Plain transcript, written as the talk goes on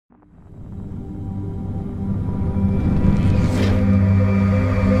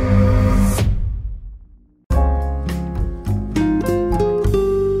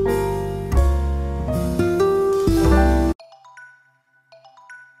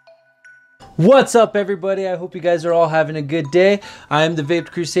What's up, everybody? I hope you guys are all having a good day. I am the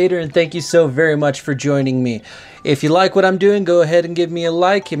Vaped Crusader, and thank you so very much for joining me. If you like what I'm doing, go ahead and give me a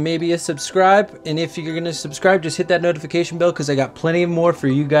like and maybe a subscribe. And if you're going to subscribe, just hit that notification bell because I got plenty more for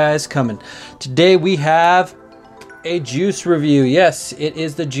you guys coming. Today we have a juice review. Yes, it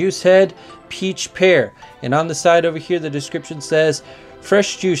is the Juice Head Peach Pear. And on the side over here, the description says,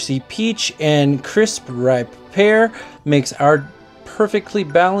 fresh, juicy peach and crisp, ripe pear makes our perfectly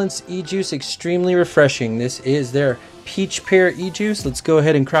balanced e-juice extremely refreshing. This is their peach pear e-juice. Let's go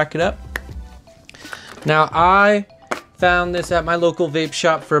ahead and crack it up. Now, I found this at my local vape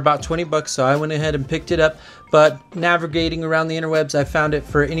shop for about 20 bucks, so I went ahead and picked it up. But navigating around the interwebs, I found it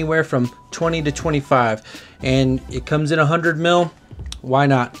for anywhere from 20 to 25, and it comes in 100 mil. Why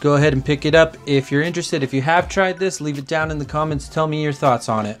not? Go ahead and pick it up if you're interested. If you have tried this, leave it down in the comments. Tell me your thoughts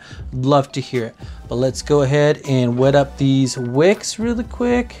on it. Love to hear it. But let's go ahead and wet up these wicks really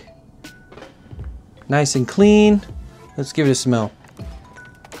quick. Nice and clean. Let's give it a smell.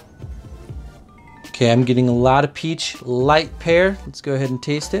 Okay, I'm getting a lot of peach, light pear. Let's go ahead and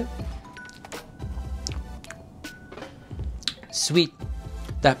taste it. Sweet.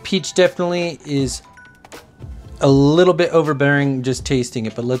 That peach definitely is a little bit overbearing just tasting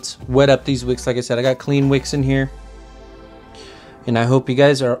it, but let's wet up these wicks. Like I said, I got clean wicks in here, and I hope you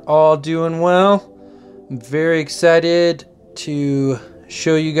guys are all doing well. I'm very excited to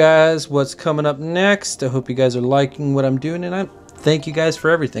show you guys what's coming up next. I hope you guys are liking what I'm doing, and I thank you guys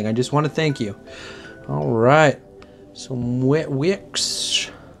for everything. I just want to thank you. All right, some wet wicks.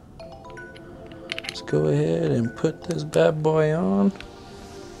 Let's go ahead and put this bad boy on.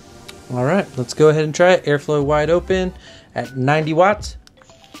 All right, let's go ahead and try it. Airflow wide open at 90 watts.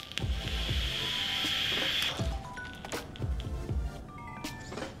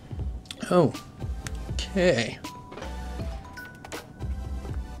 Oh, okay.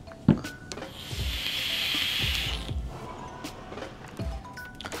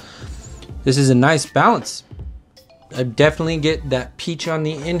 This is a nice balance. I definitely get that peach on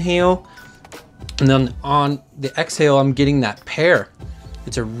the inhale, and then on the exhale, I'm getting that pear.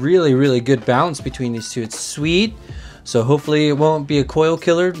 It's a really, really good balance between these two. It's sweet, so hopefully it won't be a coil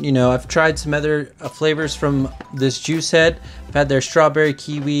killer. You know, I've tried some other flavors from this Juice Head. I've had their strawberry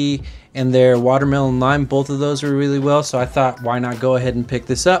kiwi and their watermelon lime. Both of those are really well, so I thought, why not go ahead and pick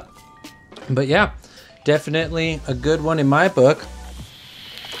this up? But yeah, definitely a good one in my book.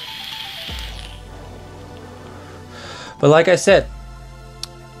 But like I said,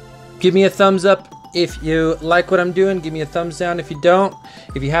 give me a thumbs up if you like what I'm doing. Give me a thumbs down if you don't.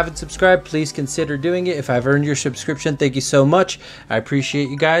 If you haven't subscribed, please consider doing it. If I've earned your subscription, thank you so much. I appreciate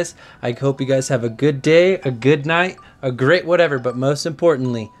you guys. I hope you guys have a good day, a good night, a great whatever, but most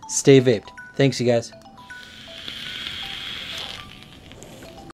importantly, stay vaped. Thanks, you guys.